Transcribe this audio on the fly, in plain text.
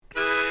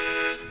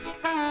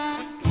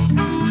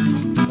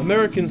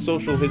American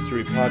Social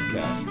History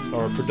podcasts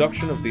are a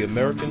production of the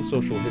American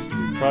Social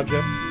History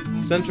Project,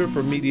 Center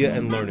for Media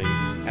and Learning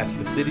at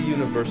the City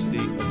University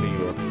of New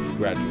York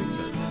Graduate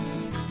Center.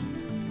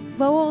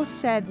 Lowell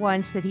said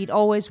once that he'd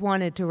always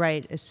wanted to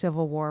write a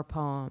Civil War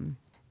poem.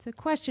 It's a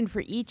question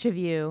for each of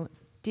you.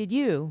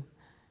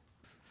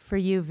 For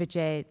you,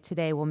 Vijay,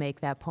 today will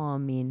make that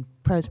poem mean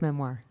prose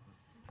memoir?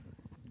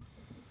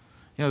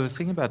 You know, the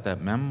thing about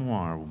that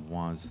memoir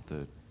was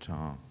that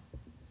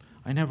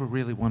I never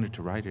really wanted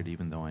to write it,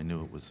 even though I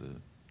knew it was a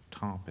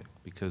topic,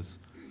 because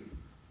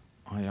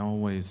I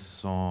always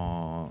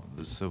saw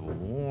the Civil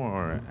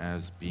War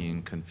as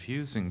being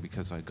confusing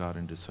because I got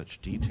into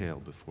such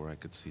detail before I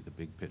could see the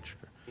big picture,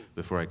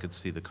 before I could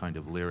see the kind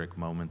of lyric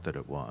moment that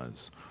it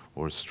was,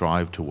 or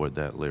strive toward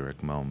that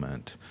lyric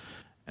moment.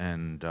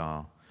 And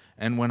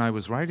when I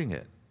was writing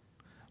it,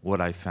 what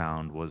I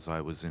found was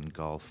I was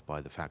engulfed by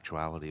the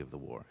factuality of the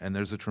war. And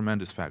there's a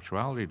tremendous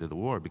factuality to the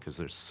war because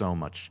there's so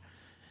much,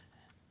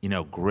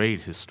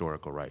 great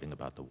historical writing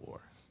about the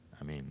war.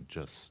 And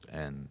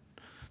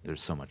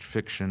there's so much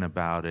fiction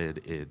about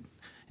it.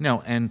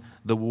 And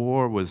the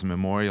war was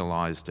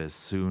memorialized as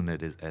soon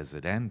as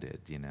it ended,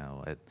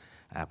 at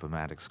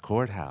Appomattox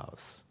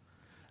Courthouse.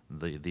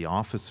 The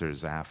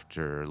officers,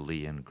 after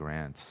Lee and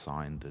Grant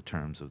signed the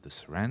terms of the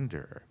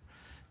surrender,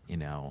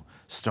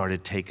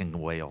 started taking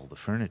away all the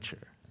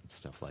furniture and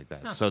stuff like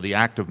that. Huh. So the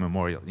act of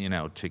memorial,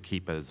 to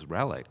keep as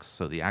relics,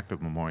 so the act of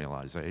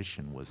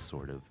memorialization was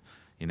sort of,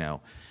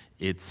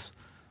 it's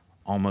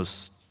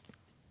almost,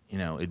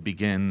 it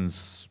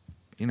begins,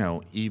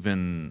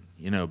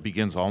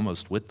 begins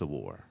almost with the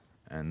war.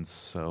 And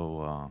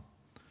so,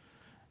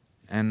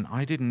 and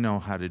I didn't know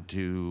what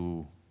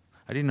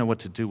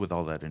to do with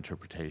all that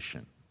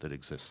interpretation that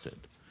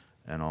existed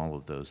and all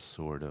of those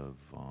sort of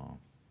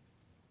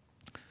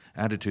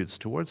attitudes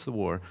towards the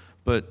war.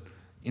 But,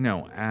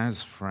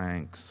 as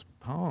Frank's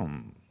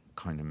poem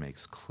kind of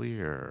makes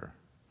clear,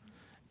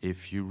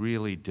 if you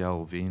really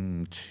delve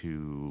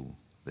into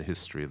the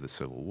history of the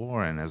Civil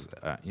War, and as,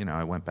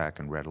 I went back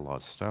and read a lot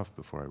of stuff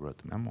before I wrote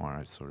the memoir,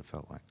 I sort of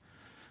felt like,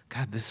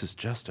 God, this is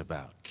just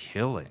about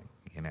killing,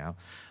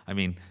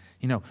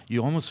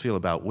 you almost feel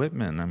about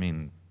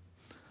Whitman,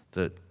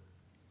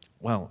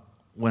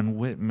 when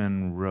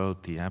Whitman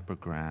wrote the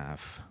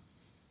epigraph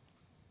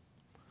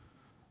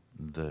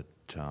that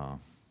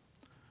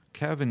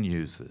Kevin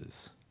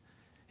uses,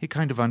 he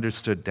kind of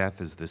understood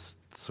death as this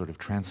sort of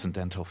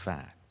transcendental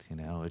fact,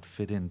 it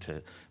fit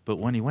into, but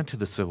when he went to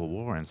the Civil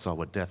War and saw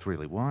what death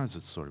really was,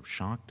 it sort of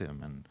shocked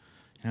him, and,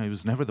 he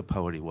was never the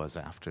poet he was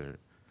after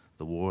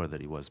the war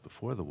that he was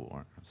before the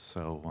war.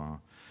 So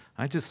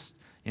I just,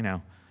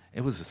 it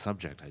was a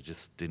subject I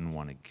just didn't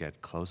want to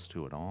get close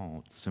to at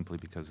all, simply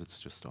because it's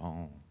just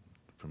all,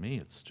 for me,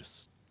 it's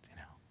just,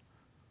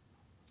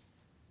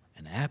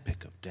 an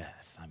epic of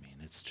death.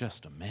 It's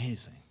just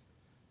amazing.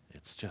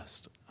 It's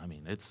just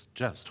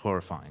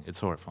horrifying.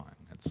 It's horrifying.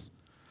 It's,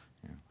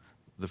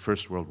 the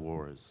First World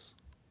War is,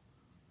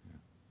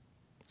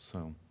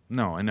 So,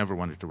 no, I never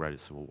wanted to write a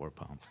Civil War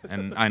poem.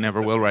 And I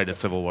never will write a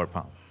Civil War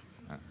poem.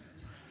 I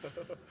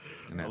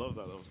love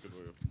that. That was a good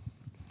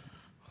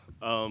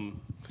word.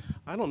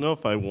 I don't know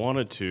if I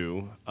wanted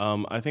to.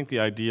 I think the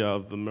idea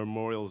of the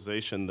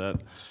memorialization that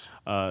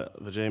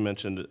Vijay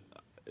mentioned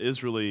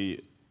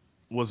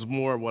was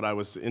more what I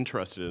was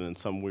interested in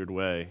some weird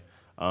way.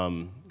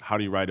 How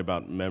do you write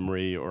about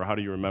memory, or how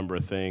do you remember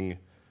a thing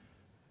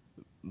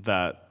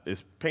that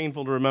is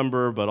painful to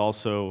remember, but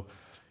also,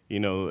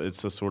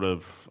 it's a sort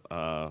of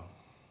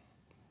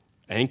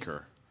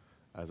anchor,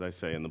 as I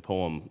say in the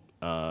poem,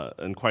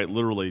 and quite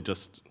literally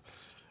just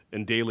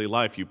in daily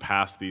life, you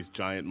pass these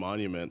giant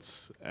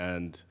monuments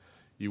and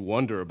you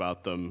wonder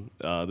about them.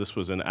 This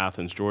was in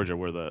Athens, Georgia,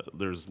 where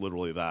there's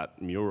literally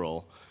that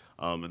mural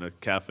in a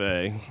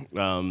cafe,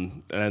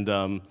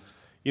 the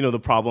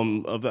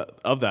problem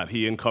of that,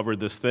 he uncovered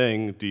this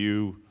thing. Do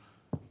you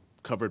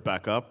cover it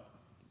back up?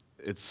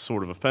 It's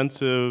sort of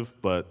offensive,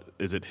 but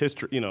is it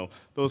history?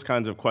 Those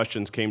kinds of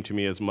questions came to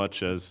me as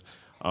much as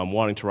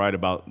wanting to write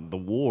about the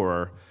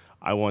war.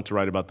 I want to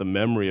write about the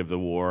memory of the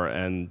war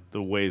and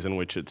the ways in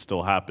which it's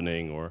still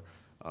happening.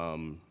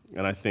 And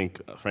I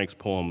think Frank's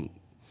poem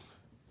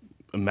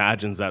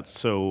imagines that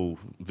so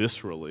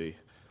viscerally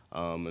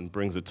and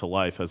brings it to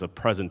life as a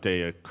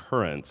present-day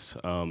occurrence.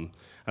 And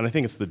I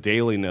think it's the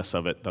dailiness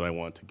of it that I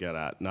want to get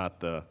at,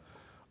 not the,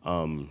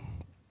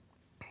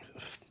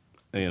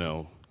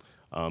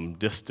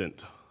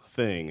 distant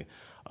thing.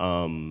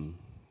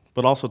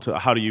 But also to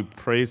how do you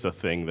praise a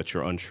thing that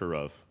you're unsure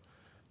of?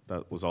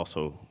 That was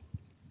also,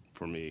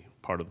 for me,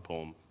 part of the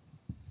poem.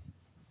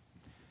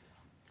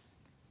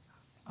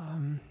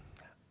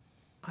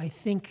 I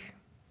think,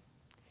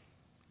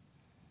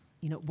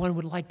 one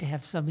would like to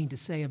have something to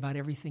say about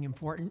everything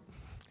important,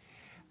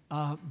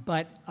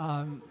 but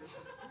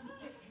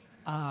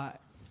I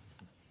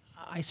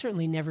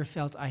certainly never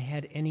felt I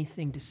had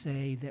anything to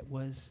say that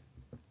was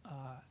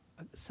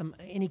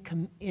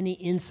any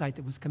insight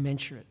that was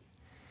commensurate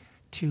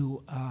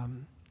to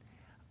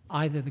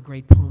either the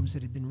great poems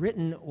that had been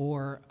written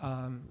or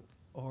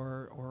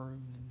or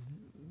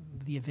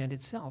the event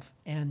itself.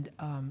 And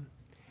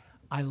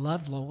I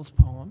loved Lowell's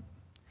poem.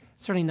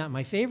 Certainly not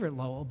my favorite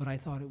Lowell, but I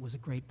thought it was a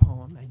great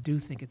poem. I do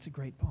think it's a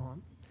great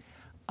poem.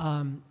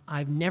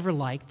 I've never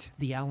liked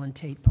the Alan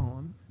Tate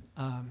poem.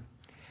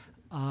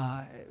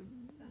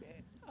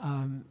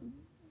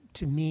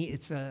 To me,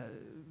 it's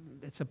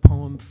a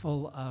poem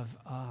full of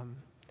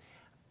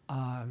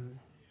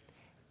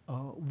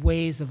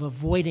ways of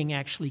avoiding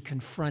actually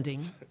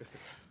confronting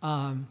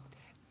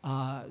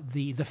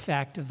the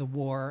fact of the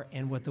war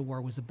and what the war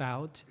was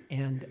about,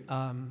 and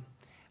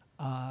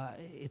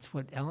it's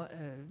what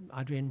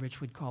Adrienne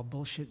Rich would call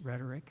bullshit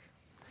rhetoric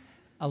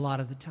a lot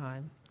of the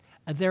time.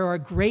 There are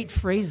great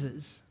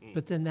phrases,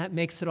 but then that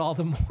makes it all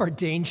the more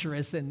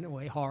dangerous and in a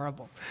way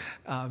horrible.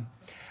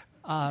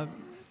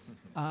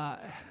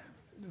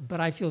 But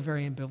I feel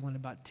very ambivalent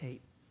about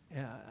Tate,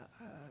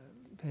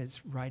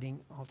 his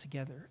writing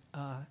altogether.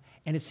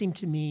 And it seemed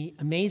to me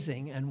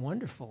amazing and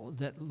wonderful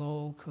that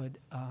Lowell could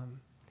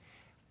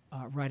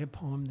write a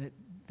poem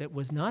that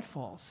was not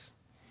false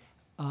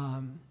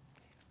and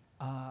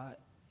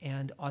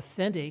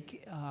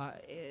authentic,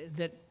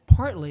 that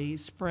partly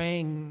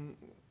sprang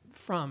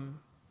from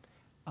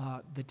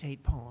the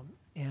Tate poem.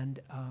 And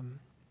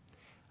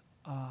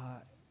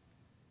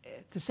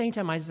at the same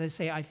time, as I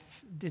say, I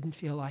didn't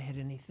feel I had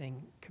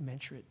anything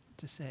commensurate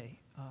to say,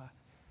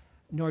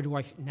 nor do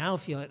I now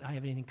feel that I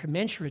have anything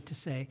commensurate to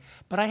say.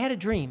 But I had a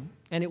dream,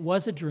 and it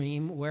was a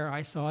dream where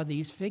I saw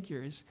these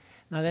figures.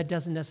 Now, that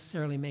doesn't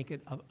necessarily make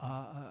it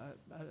a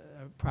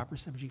proper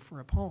subject for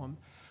a poem,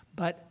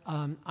 but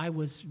I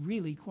was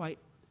really quite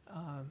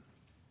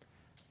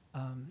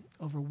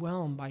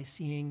overwhelmed by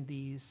seeing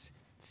these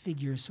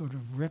figures sort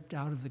of ripped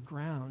out of the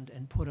ground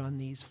and put on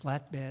these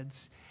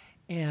flatbeds,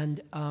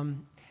 and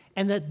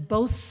that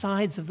both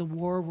sides of the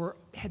war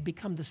had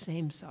become the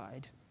same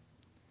side.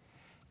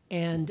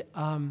 And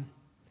I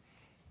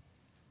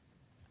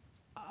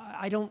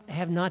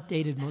have not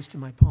dated most of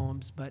my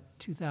poems, but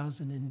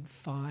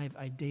 2005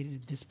 I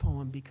dated this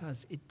poem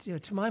because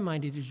to my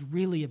mind, it is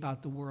really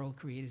about the world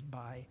created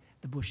by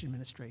the Bush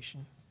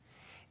administration,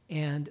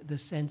 and the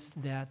sense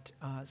that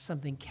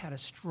something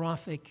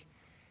catastrophic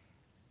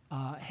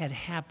had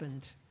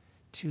happened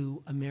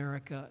to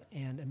America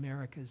and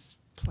America's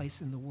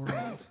place in the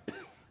world.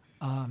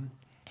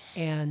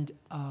 And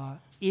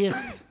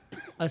if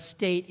a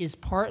state is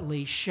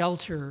partly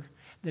shelter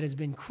that has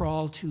been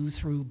crawled to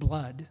through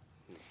blood,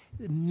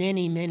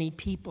 many, many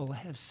people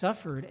have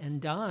suffered and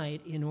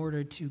died in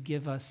order to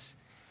give us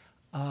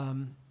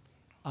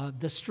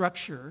the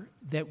structure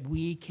that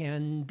we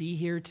can be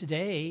here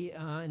today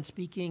and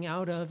speaking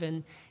out of.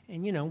 And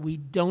we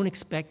don't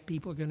expect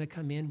people are going to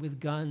come in with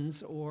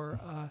guns or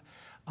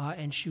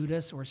and shoot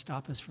us or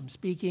stop us from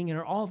speaking, and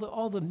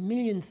all the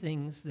million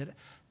things that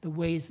the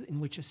ways in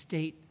which a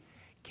state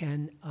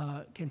can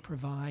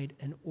provide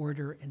an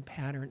order and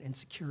pattern and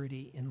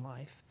security in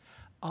life.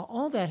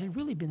 All that had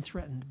really been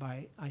threatened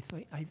by, I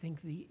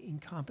think, the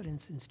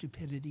incompetence and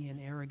stupidity and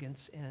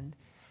arrogance and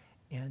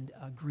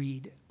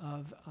greed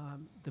of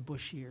the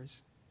Bush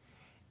years.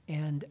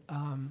 And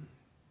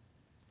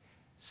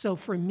so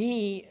for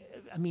me,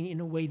 I mean, in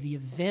a way, the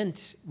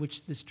event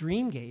which this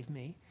dream gave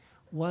me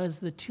was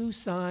the two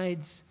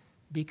sides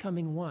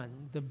becoming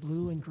one. The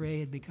blue and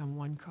gray had become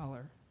one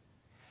color.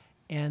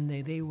 And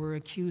they were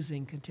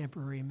accusing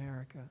contemporary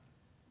America.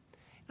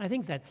 And I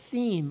think that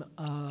theme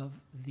of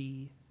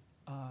the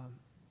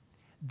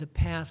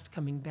past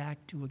coming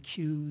back to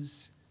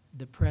accuse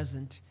the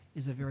present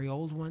is a very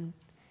old one,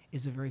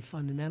 is a very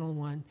fundamental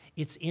one.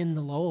 It's in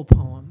the Lowell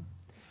poem,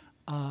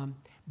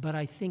 but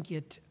I think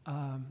it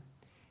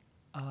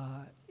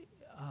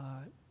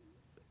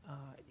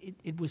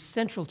was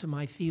central to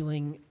my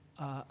feeling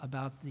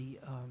about the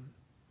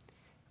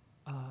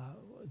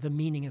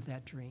meaning of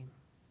that dream.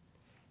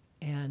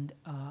 And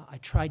I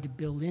tried to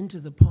build into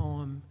the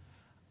poem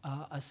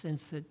a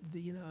sense that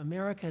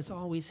America has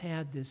always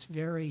had this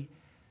very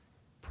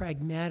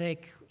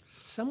pragmatic,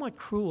 somewhat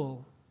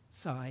cruel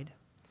side.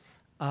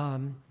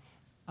 The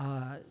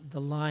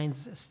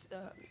lines,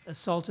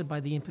 assaulted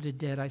by the impotent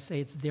dead, I say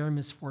it's their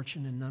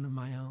misfortune and none of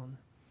my own.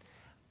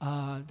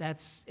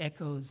 That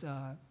echoes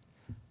a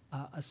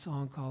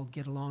song called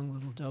Get Along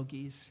Little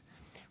Dogies,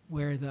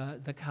 where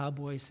the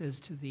cowboy says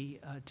to the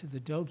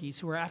dogies,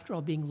 who are after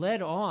all being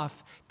led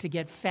off to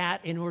get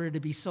fat in order to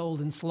be sold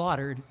and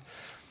slaughtered,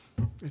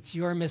 it's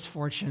your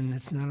misfortune,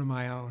 it's none of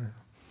my own.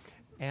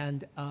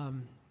 And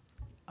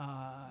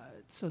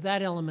so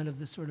that element of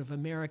the sort of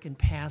American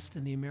past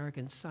and the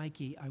American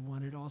psyche, I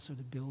wanted also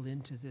to build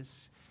into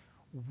this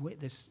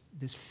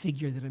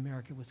figure that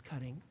America was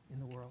cutting in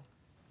the world.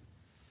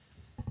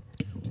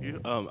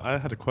 I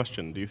had a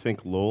question. Do you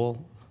think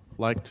Lowell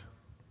liked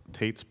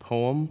Tate's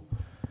poem?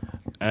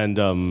 And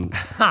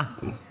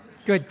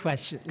good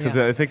question. Because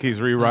yeah. I think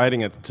he's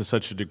rewriting it to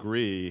such a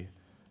degree,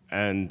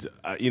 and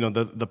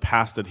the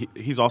past that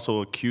he's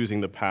also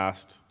accusing the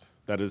past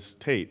that is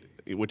Tate,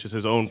 which is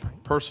his own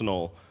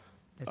personal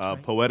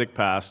right. Poetic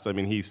past. I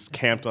mean, he's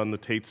camped on the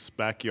Tate's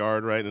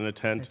backyard, right, in a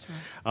tent. That's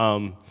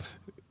right.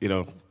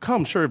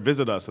 come, sure,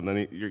 visit us. And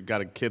then you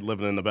got a kid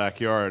living in the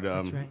backyard.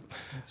 That's right.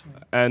 That's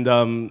right. And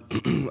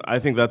I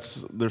think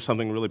there's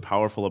something really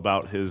powerful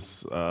about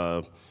his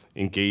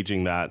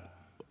engaging that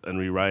and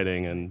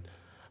rewriting. And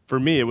for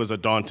me, it was a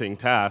daunting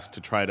task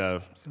to try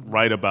to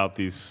write about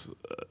these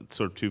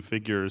sort of two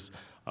figures.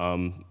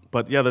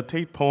 But yeah, the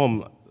Tate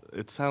poem,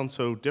 it sounds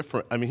so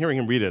different. I mean, hearing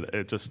him read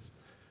it,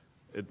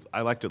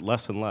 I liked it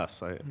less and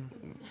less.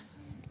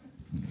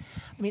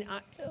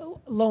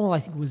 Lowell, I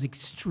think, was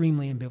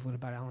extremely ambivalent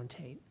about Alan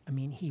Tate. I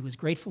mean, he was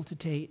grateful to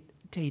Tate.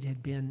 Tate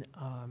had been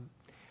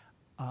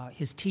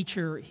his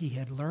teacher. He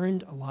had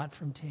learned a lot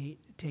from Tate.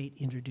 Tate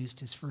introduced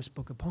his first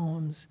book of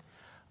poems.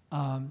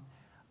 I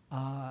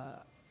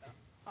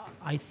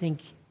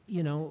think,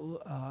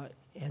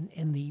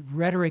 and the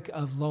rhetoric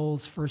of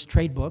Lowell's first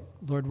trade book,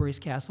 Lord Worry's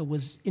Castle,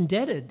 was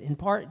indebted in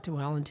part to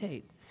Alan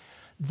Tate,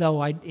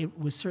 though it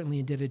was certainly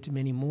indebted to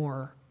many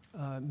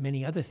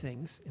other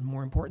things and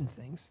more important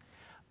things.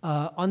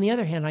 On the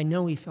other hand, I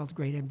know he felt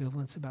great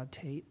ambivalence about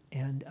Tate,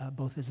 and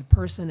both as a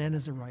person and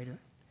as a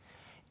writer.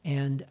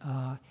 And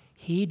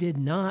he did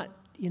not,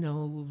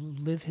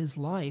 live his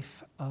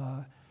life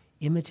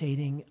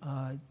imitating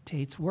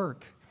Tate's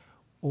work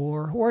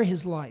or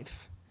his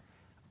life.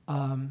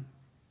 I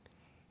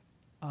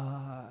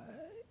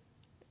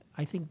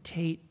think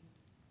Tate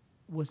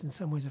was in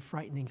some ways a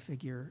frightening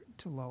figure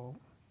to Lowell.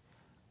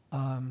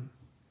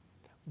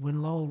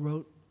 When Lowell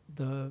wrote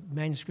the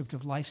manuscript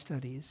of Life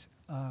Studies,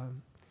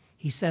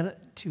 he sent it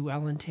to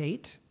Alan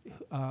Tate,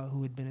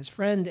 who had been his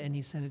friend, and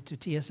he sent it to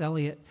T.S.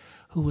 Eliot,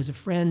 who was a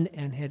friend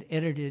and had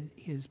edited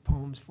his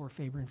poems for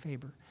Faber and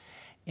Faber.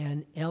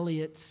 And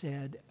Eliot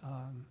said,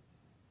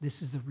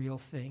 this is the real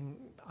thing,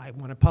 I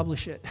want to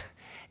publish it.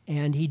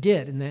 And he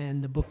did, and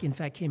then the book, in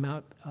fact, came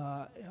out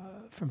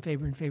from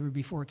Faber and Faber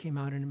before it came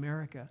out in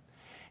America.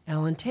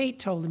 Alan Tate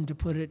told him to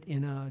put it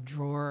in a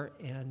drawer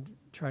and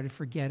try to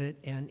forget it,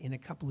 and in a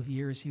couple of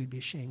years he would be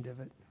ashamed of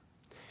it.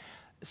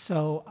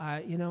 So,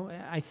 I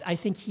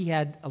think he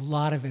had a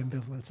lot of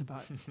ambivalence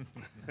about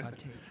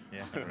Tate.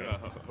 Yeah,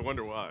 I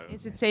wonder why.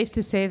 Is it safe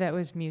to say that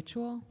was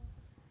mutual?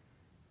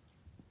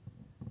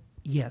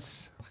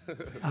 Yes.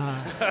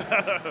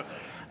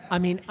 I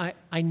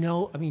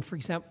know, for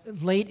example,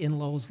 late in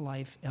Lowell's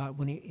life,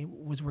 when he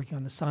was working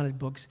on the sonnet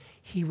books,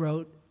 he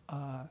wrote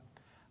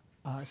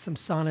some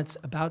sonnets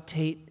about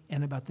Tate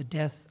and about the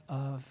death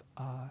of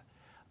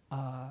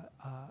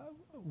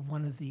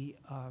one of the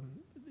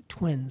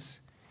twins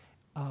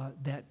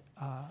that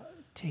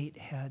Tate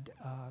had.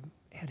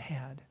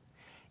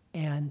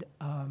 And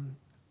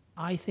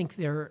I think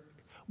the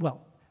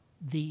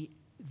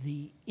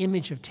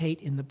image of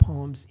Tate in the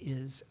poems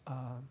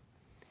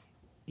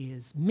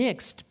is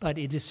mixed, but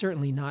it is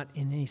certainly not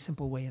in any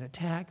simple way an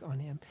attack on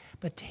him.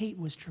 But Tate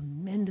was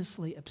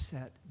tremendously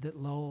upset that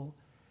Lowell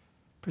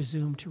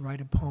presumed to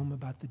write a poem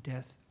about the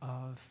death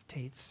of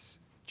Tate's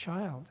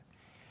child.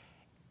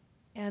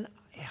 And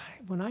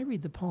when I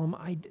read the poem,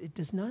 it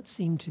does not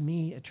seem to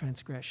me a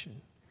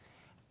transgression.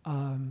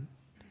 But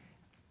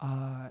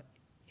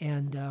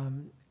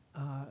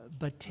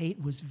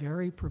Tate was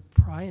very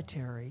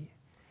proprietary,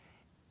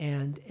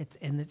 and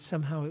that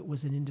somehow it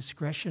was an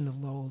indiscretion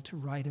of Lowell to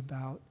write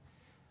about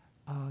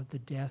the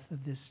death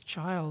of this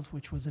child,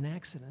 which was an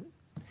accident.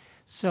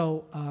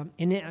 So, what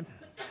am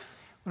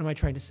I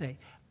trying to say?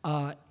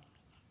 I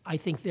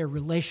think their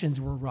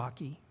relations were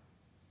rocky.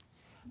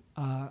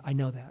 I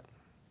know that.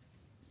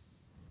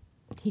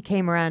 He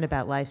came around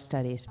about Life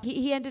Studies.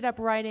 He ended up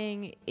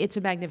writing It's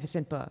a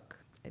Magnificent Book,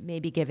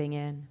 maybe giving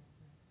in,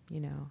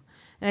 And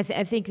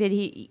I think that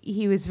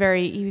he was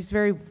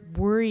very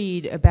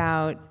worried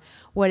about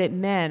what it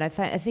meant. I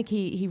think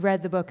he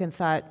read the book and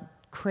thought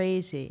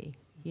crazy,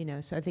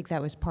 So I think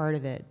that was part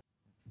of it.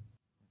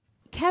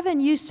 Kevin,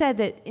 you said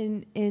that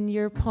in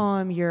your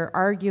poem you're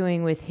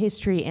arguing with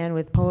history and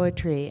with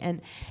poetry,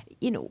 and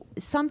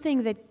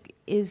something that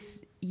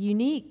is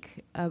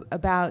unique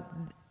about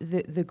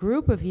the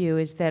group of you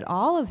is that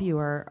all of you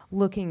are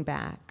looking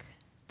back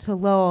to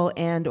Lowell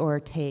and or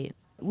Tate.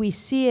 We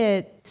see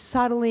it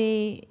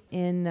subtly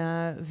in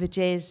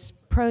Vijay's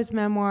prose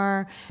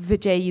memoir.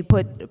 Vijay, you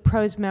put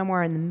prose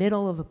memoir in the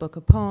middle of a book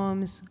of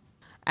poems,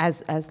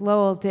 as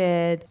Lowell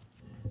did.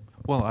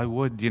 Well, I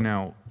would,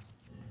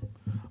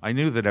 I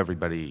knew that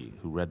everybody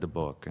who read the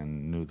book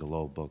and knew the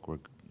Lowell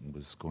book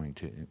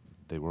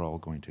they were all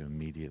going to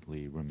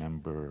immediately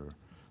remember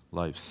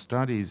Life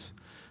Studies.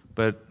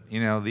 But,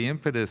 the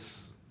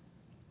impetus,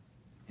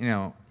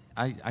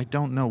 I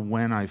don't know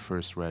when I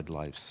first read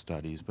Life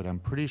Studies, but I'm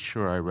pretty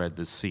sure I read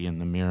The Sea in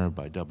the Mirror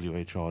by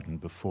W.H.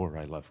 Auden before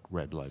I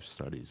read Life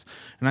Studies.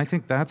 And I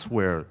think that's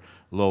where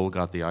Lowell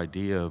got the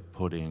idea of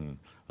putting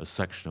a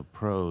section of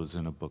prose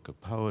in a book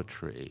of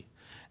poetry.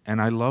 And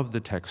I love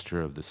the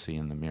texture of The Sea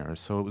in the Mirror,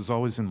 so it was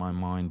always in my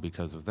mind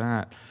because of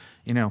that.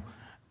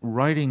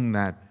 Writing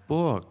that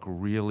book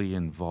really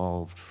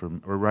involved,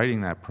 writing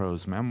that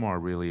prose memoir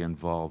really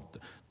involved,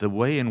 the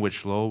way in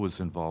which Lowell was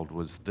involved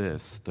was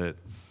that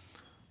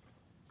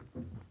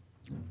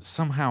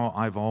somehow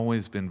I've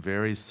always been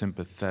very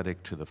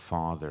sympathetic to the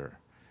father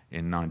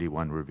in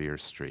 91 Revere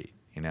Street,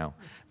 you know,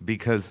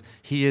 because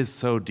he is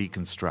so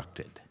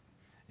deconstructed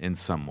in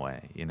some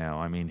way, you know.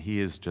 I mean, he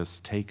is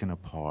just taken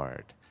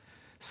apart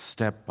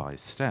step by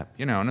step,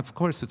 you know, and of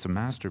course it's a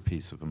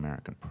masterpiece of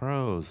American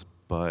prose,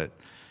 but,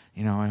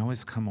 you know, I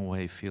always come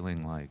away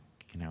feeling like,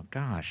 you know,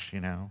 gosh,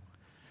 you know,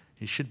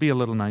 he should be a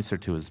little nicer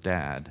to his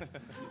dad.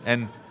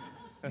 And,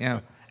 you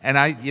know, and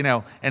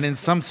and in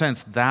some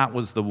sense, that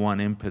was the one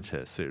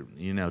impetus,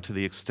 you know, to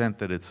the extent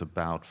that it's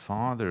about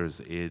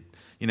fathers, you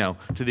know,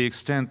 to the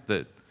extent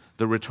that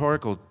the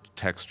rhetorical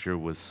texture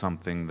was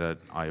something that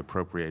I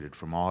appropriated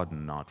from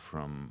Auden, not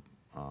from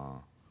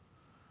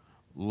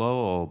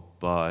Lowell,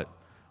 but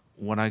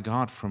what I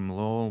got from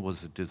Lowell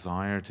was a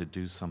desire to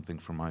do something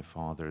for my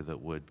father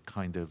that would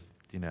kind of,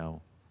 you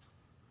know,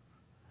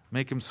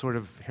 make him sort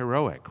of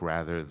heroic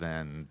rather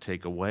than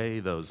take away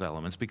those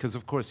elements. Because,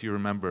 of course, you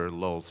remember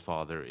Lowell's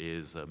father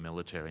is a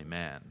military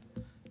man,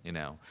 you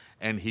know,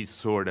 and he's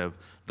sort of,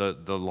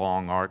 the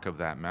long arc of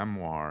that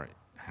memoir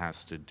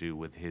has to do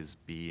with his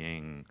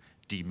being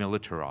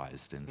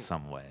demilitarized in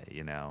some way,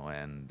 you know,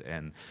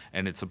 and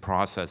it's a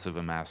process of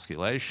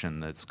emasculation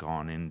that's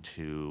gone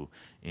into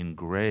in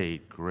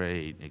great,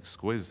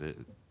 exquisite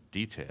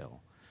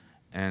detail.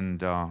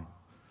 And,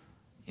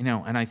 you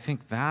know, and I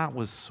think that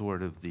was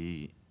sort of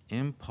the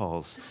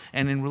impulse.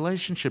 And in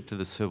relationship to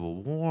the Civil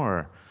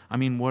War, I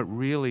mean, what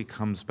really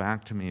comes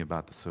back to me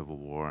about the Civil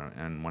War,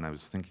 and when I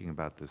was thinking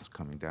about this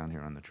coming down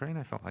here on the train,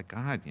 I felt like,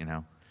 God, you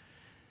know,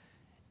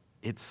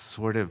 it's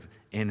sort of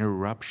an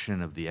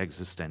eruption of the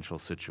existential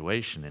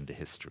situation into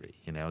history.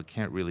 You know, it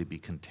can't really be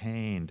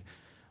contained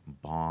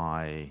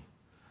by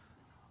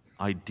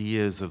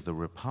ideas of the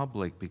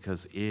Republic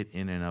because it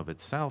in and of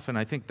itself, and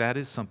I think that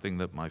is something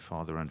that my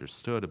father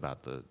understood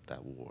about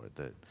that war,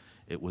 that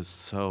it was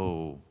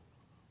so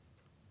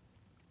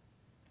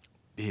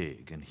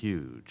big and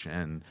huge,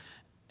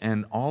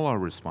 and all our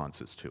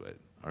responses to it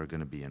are going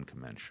to be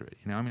incommensurate.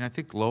 You know, I mean, I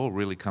think Lowell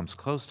really comes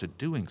close to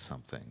doing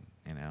something,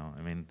 you know,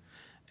 I mean,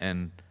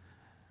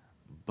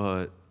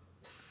 but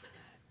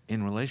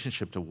in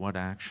relationship to what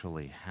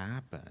actually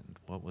happened,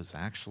 what was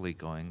actually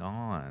going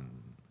on,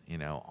 you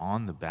know,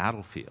 on the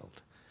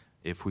battlefield,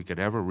 if we could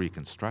ever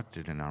reconstruct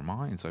it in our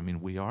minds, I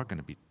mean, we are going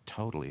to be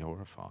totally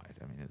horrified.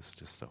 I mean, it's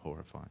just so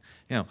horrifying.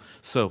 You know,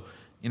 so,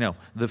 you know,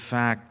 the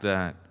fact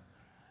that,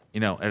 you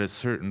know, at a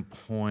certain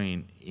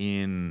point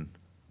in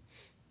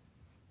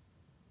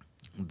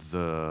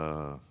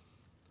the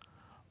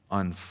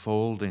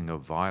unfolding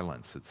of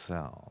violence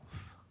itself,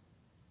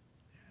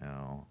 you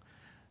know,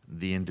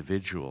 the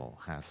individual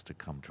has to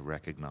come to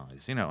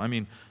recognize, you know, I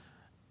mean,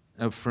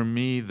 for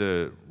me,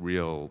 the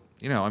real,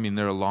 you know, I mean,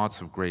 there are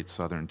lots of great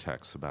Southern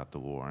texts about the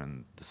war,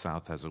 and the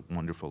South has a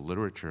wonderful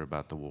literature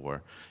about the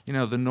war. You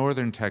know, the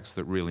Northern text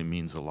that really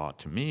means a lot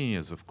to me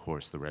is, of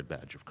course, the Red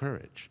Badge of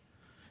Courage.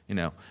 You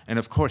know, and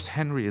of course,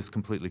 Henry is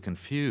completely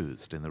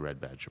confused in the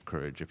Red Badge of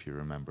Courage, if you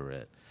remember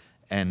it.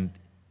 And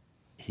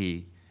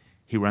he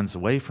runs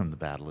away from the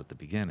battle at the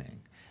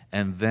beginning.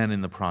 And then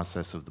in the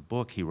process of the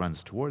book, he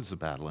runs towards the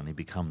battle and he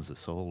becomes a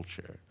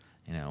soldier,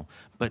 you know.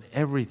 But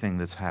everything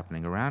that's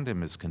happening around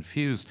him is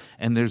confused,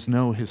 and there's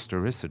no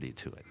historicity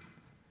to it.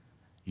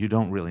 You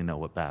don't really know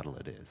what battle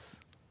it is,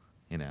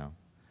 you know.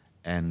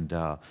 And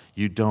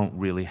you don't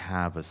really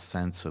have a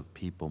sense of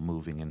people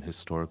moving in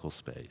historical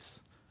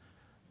space,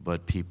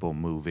 but people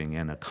moving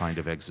in a kind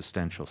of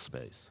existential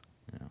space,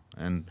 you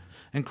know.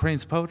 And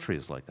Crane's poetry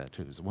is like that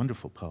too. He's a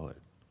wonderful poet,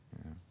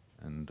 you know?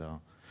 And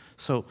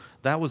so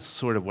that was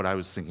sort of what I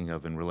was thinking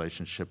of in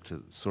relationship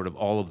to sort of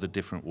all of the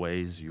different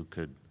ways you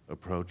could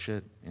approach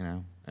it, you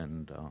know.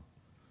 And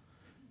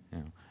you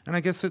know, and I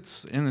guess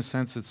it's, in a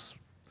sense, it's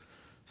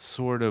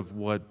sort of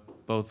what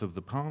both of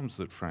the poems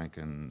that Frank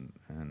and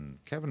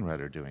Kevin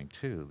read are doing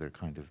too. They're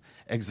kind of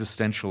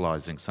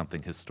existentializing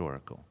something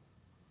historical.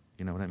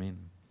 You know what I mean?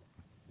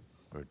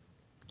 Or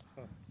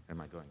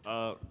am I going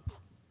to?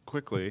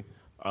 Quickly,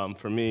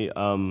 for me,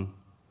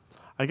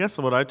 I guess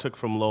what I took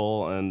from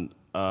Lowell, and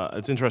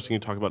it's interesting you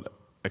talk about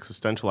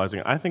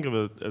existentializing. I think of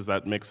it as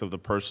that mix of the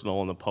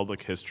personal and the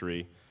public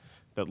history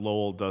that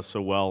Lowell does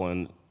so well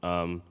in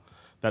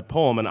that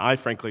poem. And I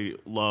frankly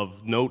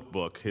love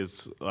Notebook,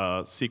 his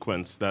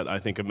sequence that I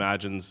think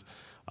imagines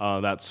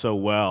that so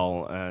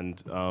well.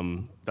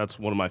 And that's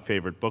one of my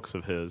favorite books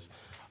of his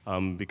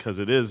because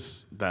it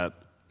is that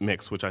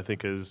mix, which I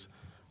think is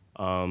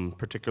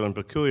particular and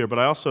peculiar, but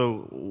I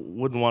also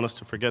wouldn't want us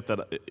to forget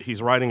that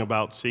he's writing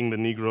about seeing the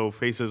Negro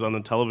faces on the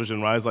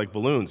television rise like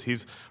balloons.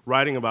 He's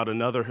writing about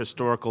another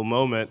historical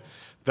moment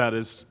that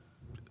is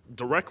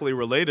directly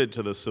related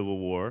to the Civil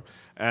War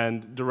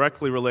and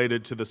directly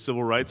related to the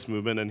Civil Rights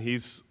Movement, and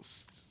he's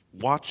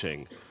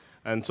watching.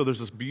 And so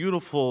there's this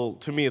beautiful,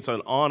 to me, it's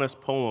an honest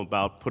poem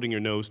about putting your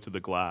nose to the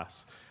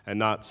glass and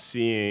not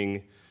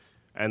seeing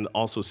and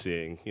also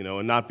seeing, you know,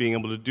 and not being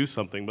able to do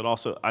something, but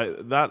also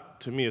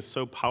that to me is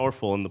so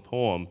powerful in the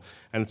poem,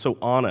 and it's so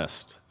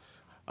honest.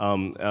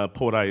 A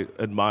poet I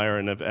admire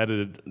and have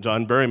edited,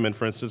 John Berryman,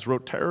 for instance,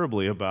 wrote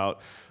terribly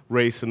about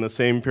race in the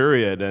same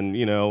period, and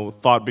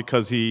thought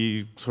because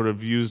he sort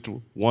of used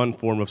one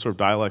form of sort of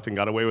dialect and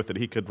got away with it,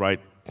 he could write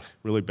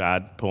really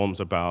bad poems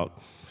about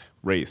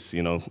race.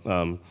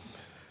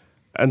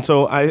 And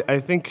so I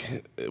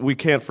think we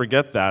can't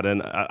forget that.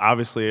 And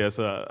obviously, as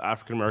an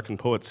African American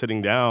poet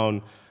sitting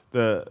down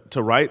to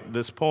write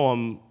this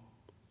poem,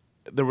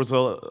 there was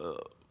Lowell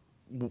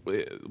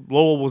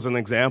was an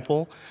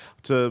example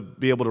to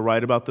be able to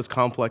write about this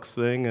complex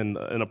thing and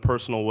in a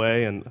personal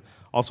way. And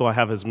also, I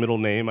have his middle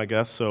name, I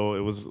guess,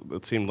 so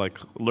it seemed like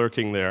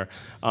lurking there.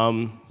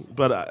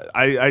 But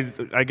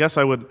I guess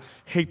I would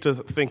hate to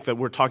think that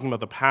we're talking about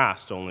the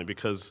past only,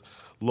 because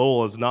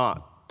Lowell is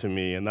not to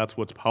me, and that's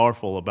what's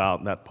powerful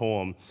about that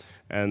poem.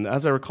 And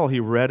as I recall, he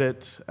read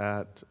it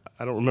at,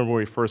 I don't remember where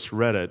he first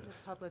read it. The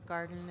Public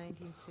Garden in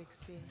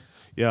 1960.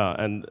 Yeah,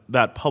 and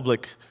that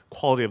public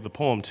quality of the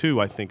poem, too,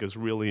 I think is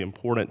really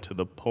important to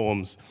the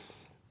poem's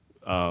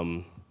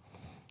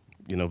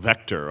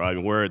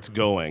vector, where it's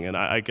going. And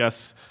I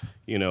guess,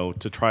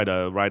 to try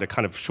to write a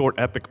kind of short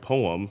epic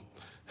poem,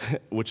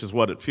 which is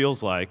what it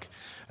feels like,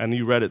 and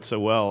you read it so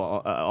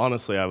well,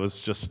 honestly, it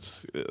was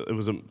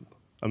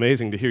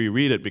amazing to hear you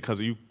read it, because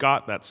you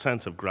got that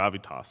sense of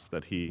gravitas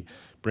that he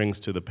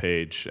brings to the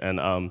page. And,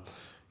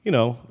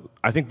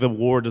 I think the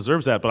war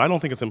deserves that, but I don't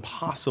think it's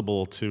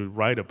impossible to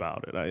write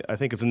about it. I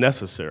think it's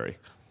necessary.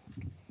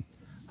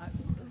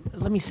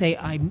 Let me say,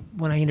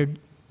 when I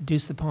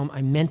introduced the poem,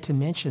 I meant to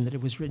mention that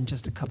it was written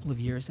just a couple of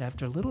years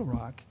after Little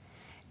Rock.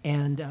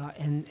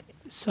 And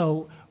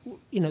so,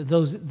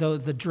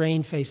 the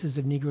drained faces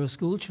of Negro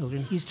school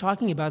children, he's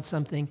talking about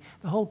something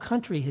the whole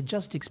country had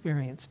just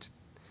experienced.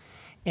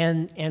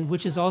 And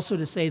which is also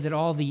to say that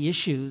all the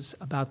issues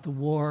about the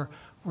war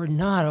were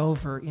not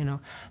over.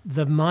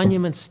 The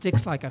monument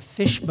sticks like a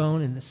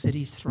fishbone in the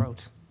city's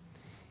throat,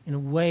 in a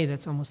way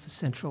that's almost the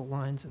central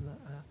lines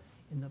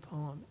in the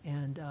poem.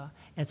 And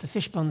it's a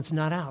fishbone that's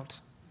not out.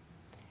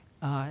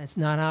 It's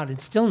not out.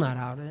 It's still not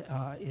out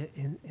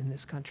in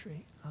this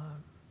country.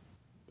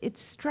 It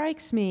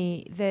strikes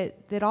me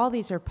that all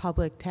these are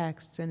public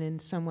texts, and in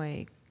some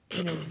way,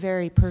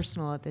 very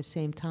personal at the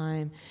same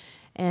time.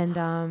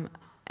 And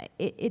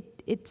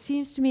it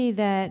seems to me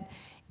that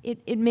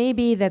it may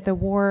be that the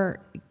war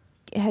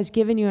has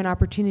given you an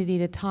opportunity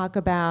to talk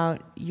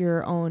about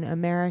your own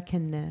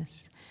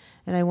Americanness.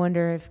 And I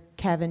wonder if,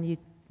 Kevin, you'd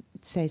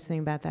say something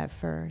about that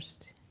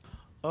first.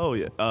 Oh,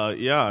 yeah.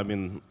 Yeah,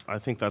 I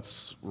think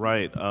that's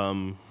right.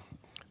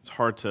 It's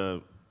hard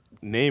to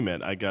name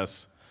it, I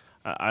guess.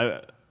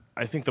 I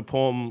think the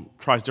poem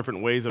tries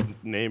different ways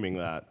of naming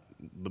that.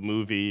 The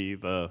movie,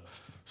 the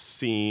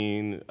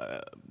scene,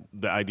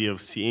 the idea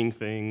of seeing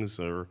things,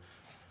 or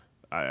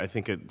I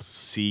think it's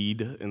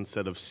seed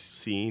instead of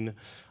seen.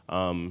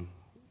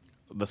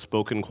 The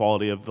spoken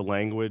quality of the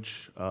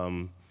language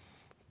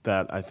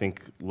that I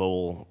think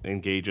Lowell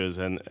engages,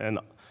 and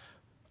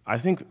I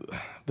think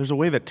there's a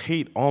way that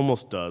Tate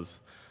almost does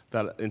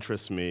that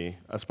interests me,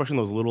 especially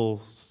in those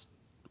little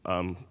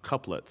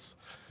couplets.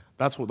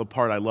 That's what the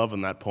part I love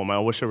in that poem. I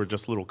wish they were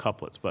just little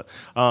couplets, but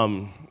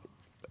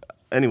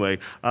anyway,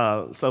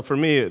 so for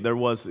me, there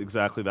was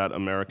exactly that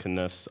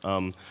Americanness.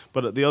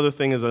 But the other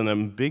thing is an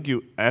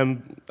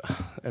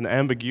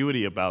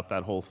ambiguity about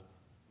that whole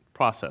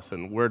process,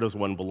 and where does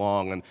one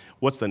belong, and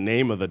what's the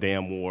name of the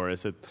damn war?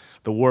 Is it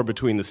the war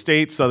between the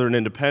states, Southern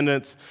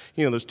independence?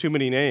 There's too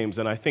many names,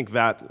 and I think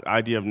that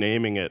idea of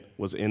naming it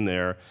was in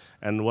there.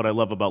 And what I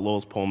love about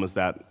Lowell's poem is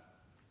that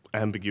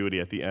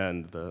ambiguity at the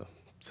end, the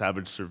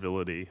savage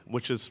servility,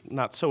 which is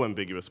not so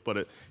ambiguous,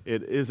 but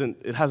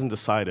it hasn't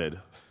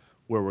decided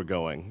where we're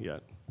going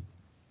yet.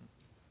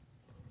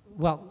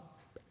 Well,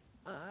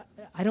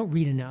 I don't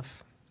read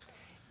enough,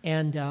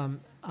 and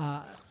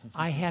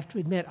I have to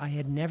admit I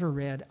had never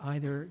read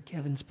either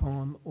Kevin's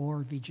poem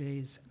or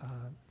Vijay's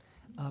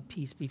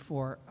piece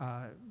before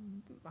I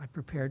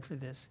prepared for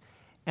this,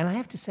 and I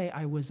have to say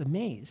I was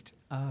amazed.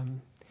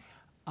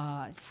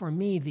 For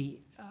me, the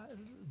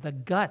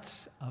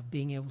guts of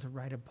being able to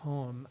write a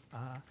poem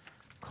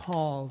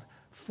called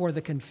 "For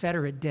the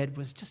Confederate Dead"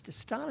 was just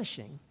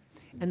astonishing.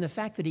 And the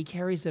fact that he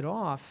carries it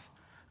off,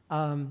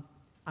 I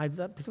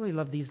particularly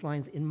love these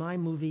lines. In my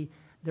movie,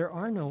 there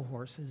are no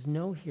horses,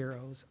 no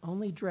heroes,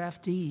 only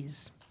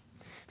draftees.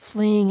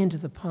 Fleeing into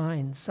the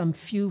pines, some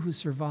few who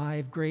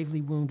survive, gravely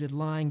wounded,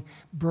 lying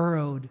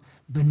burrowed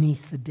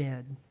beneath the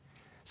dead.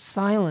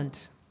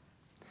 Silent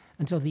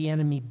until the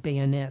enemy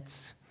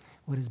bayonets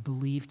what is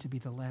believed to be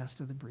the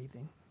last of the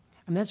breathing.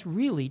 And that's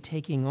really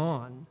taking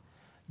on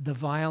the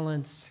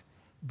violence,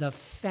 the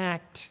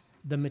fact,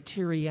 the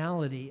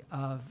materiality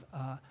of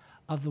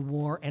the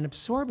war, and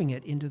absorbing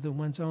it into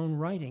one's own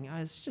writing.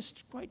 It's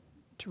just quite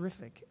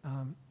terrific.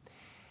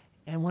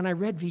 And when I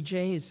read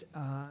Vijay's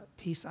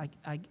piece, I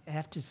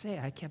have to say,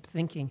 I kept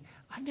thinking,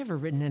 I've never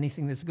written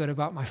anything that's good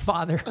about my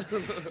father.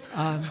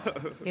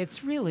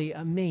 It's really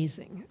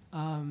amazing,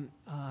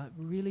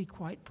 really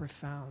quite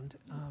profound.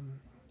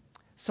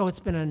 So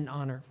it's been an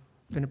honor,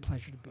 been a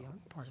pleasure to be on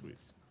part of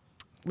this.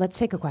 Let's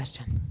take a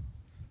question.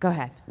 Go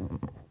ahead.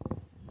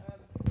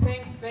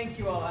 Thank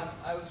you all.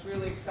 I was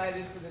really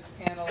excited for this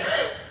panel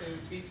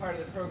to be part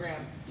of the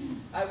program.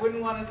 I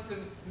wouldn't want us to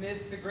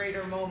miss the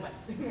greater moment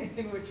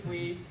in which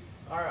we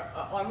are,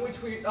 on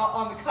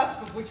the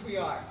cusp of which we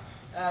are,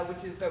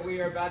 which is that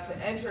we are about to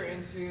enter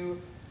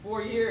into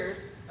 4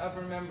 years of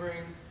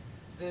remembering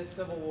the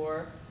Civil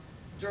War,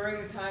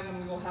 during the time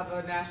when we will have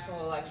a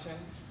national election,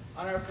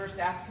 on our first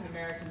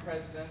African-American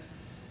president,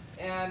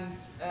 and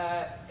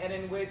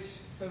in which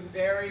some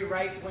very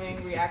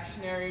right-wing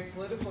reactionary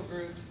political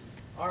groups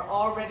are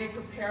already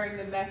preparing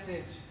the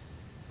message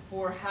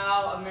for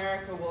how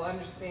America will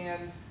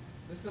understand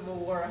the Civil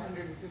War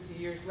 150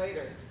 years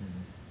later.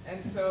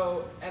 And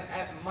so,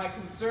 my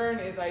concern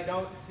is I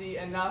don't see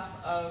enough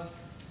of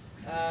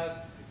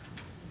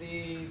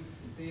the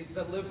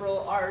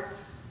liberal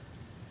arts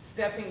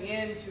stepping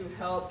in to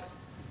help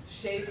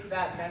shape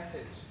that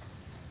message.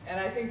 And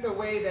I think the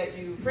way that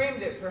you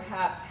framed it,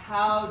 perhaps,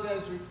 how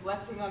does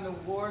reflecting on the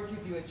war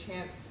give you a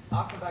chance to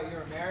talk about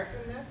your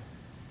Americanness,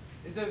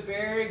 is a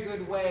very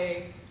good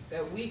way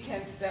that we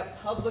can step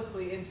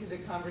publicly into the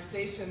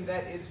conversation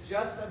that is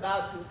just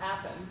about to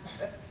happen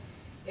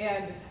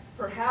and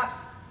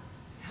perhaps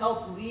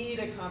help lead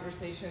a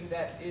conversation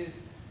that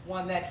is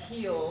one that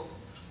heals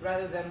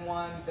rather than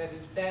one that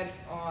is bent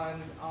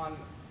on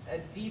a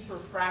deeper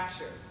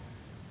fracture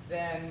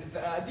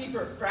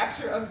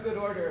of good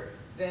order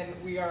than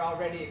we are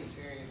already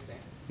experiencing.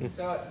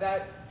 So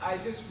that I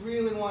just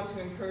really want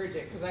to encourage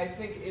it because I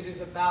think it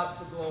is about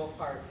to blow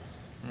apart.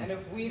 And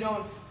if we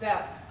don't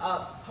step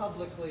up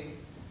publicly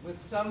with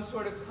some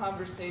sort of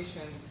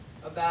conversation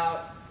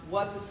about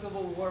what the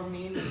Civil War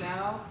means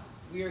now,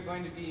 we are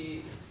going to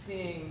be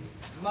seeing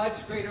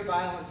much greater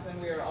violence than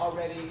we are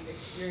already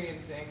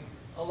experiencing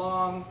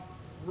along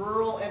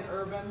rural and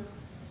urban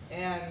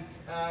and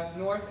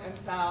north and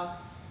south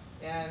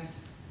and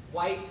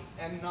white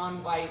and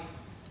non-white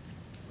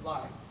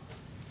lines.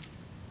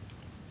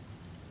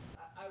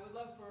 I would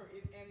love for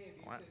any of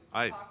you to talk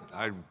about...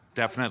 I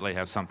definitely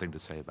have something to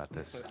say about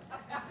this.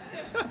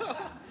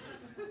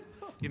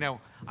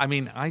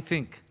 I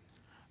think,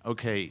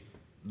 okay,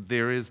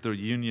 there is the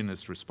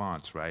unionist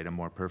response, right? A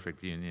more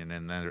perfect union,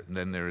 and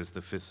then there is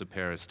the Fists of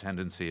Paris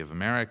tendency of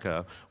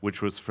America,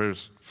 which was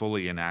first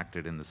fully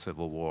enacted in the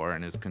Civil War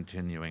and is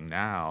continuing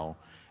now,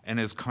 and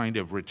has kind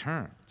of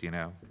returned,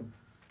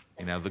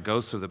 the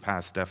ghosts of the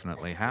past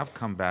definitely have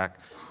come back,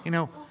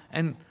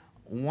 and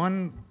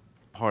one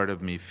part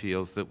of me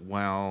feels that,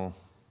 well,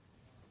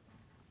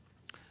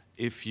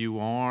 if you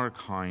are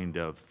kind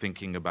of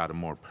thinking about a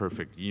more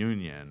perfect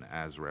union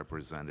as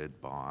represented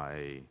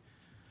by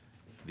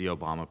the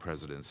Obama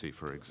presidency,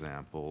 for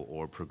example,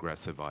 or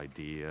progressive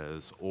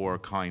ideas, or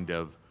kind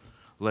of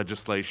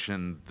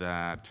legislation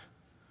that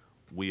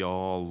we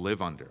all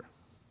live under,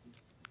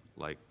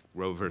 like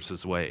Roe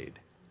versus Wade,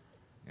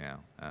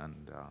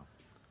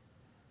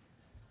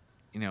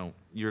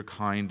 you're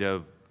kind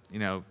of,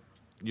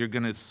 you're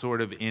going to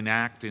sort of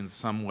enact in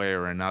some way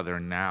or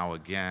another now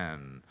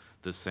again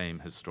the same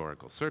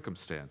historical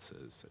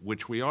circumstances,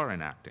 which we are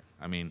enacting.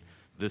 I mean,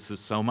 this is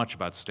so much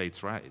about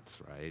states' rights,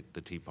 right? The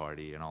Tea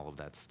Party and all of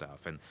that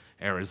stuff, and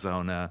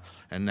Arizona,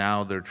 and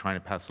now they're trying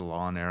to pass a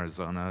law in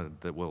Arizona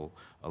that will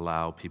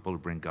allow people to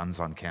bring guns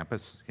on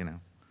campus, And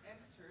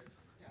church,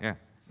 Yeah,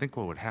 think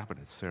what would happen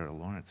at Sarah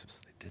Lawrence if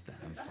they did that.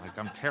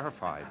 I'm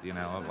terrified, I'm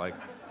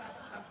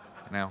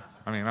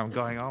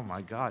going, oh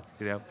my God,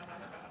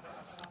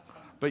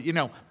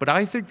 But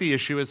I think the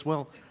issue is,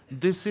 well,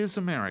 this is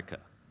America.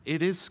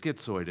 It is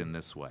schizoid in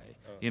this way,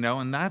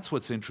 and that's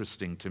what's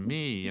interesting to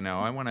me.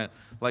 I want to,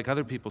 like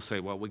other people say,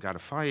 well, we got to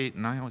fight,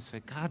 and I always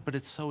say, God, but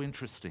it's so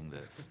interesting,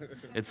 this.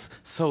 It's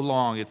so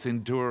long, it's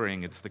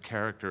enduring, it's the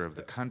character of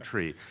the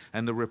country,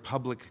 and the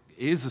republic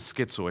is a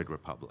schizoid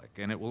republic,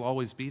 and it will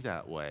always be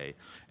that way.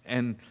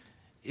 And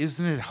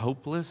isn't it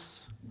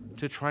hopeless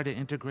to try to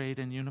integrate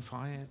and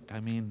unify it?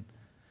 I mean,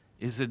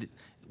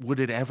 would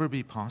it ever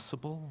be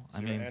possible? So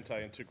you're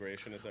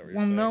anti-integration, is that what you're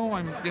well, saying?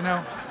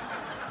 no,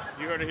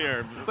 You heard it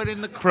here. But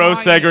in the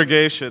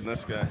pro-segregation,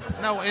 this guy.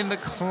 No, in the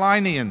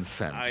Kleinian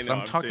sense. I know,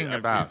 I'm talking I'm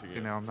about,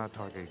 teasing you. I'm not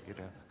talking,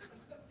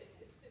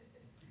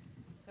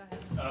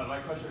 My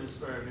question is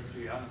for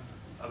Mr. Young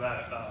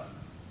about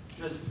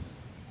just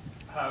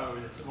how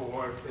the Civil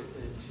War fits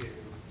into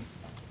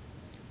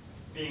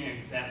being an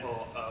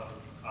example of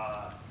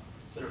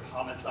sort of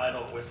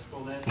homicidal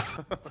wistfulness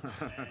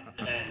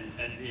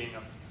and being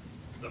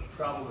the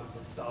problem of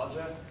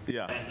nostalgia.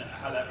 Yeah. And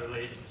how that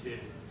relates to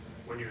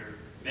when you're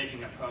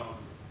making a poem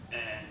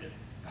and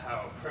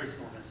how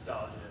personal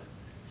nostalgia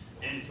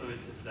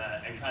influences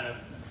that, and kind of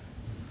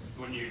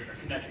when you're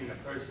connecting the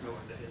personal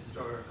with the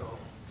historical,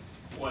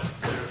 what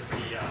sort of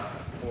the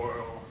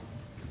moral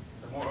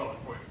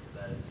importance of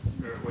that is,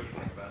 or what you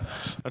think about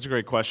that. That's a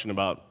great question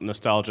about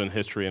nostalgia and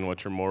history and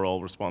what your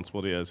moral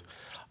responsibility is.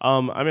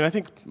 I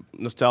think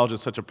nostalgia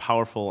is such a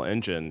powerful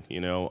engine,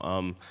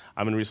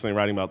 I've been recently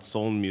writing about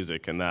soul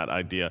music and that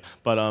idea.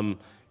 But,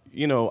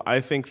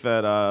 I think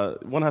that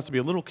one has to be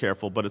a little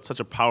careful, but it's such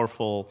a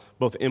powerful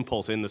both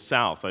impulse in the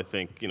South. I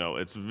think,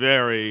 it's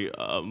very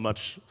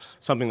much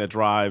something that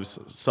drives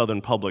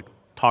Southern public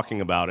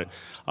talking about it,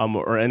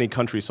 or any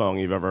country song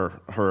you've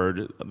ever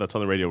heard that's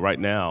on the radio right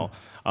now.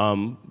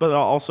 But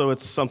also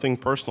it's something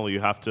personal you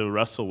have to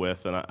wrestle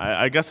with. And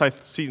I guess I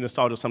see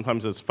nostalgia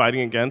sometimes as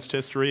fighting against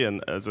history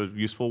and as a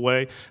useful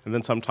way, and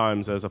then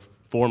sometimes as a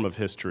form of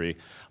history,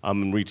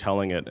 and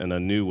retelling it in a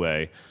new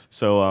way.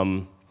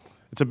 So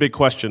it's a big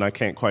question I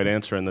can't quite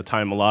answer in the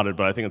time allotted,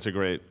 but I think it's a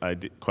great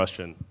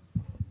question.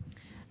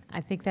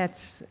 I think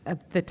that's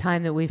the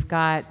time that we've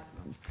got.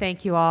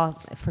 Thank you all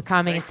for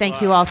coming, Thanks and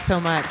thank you all so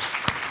much.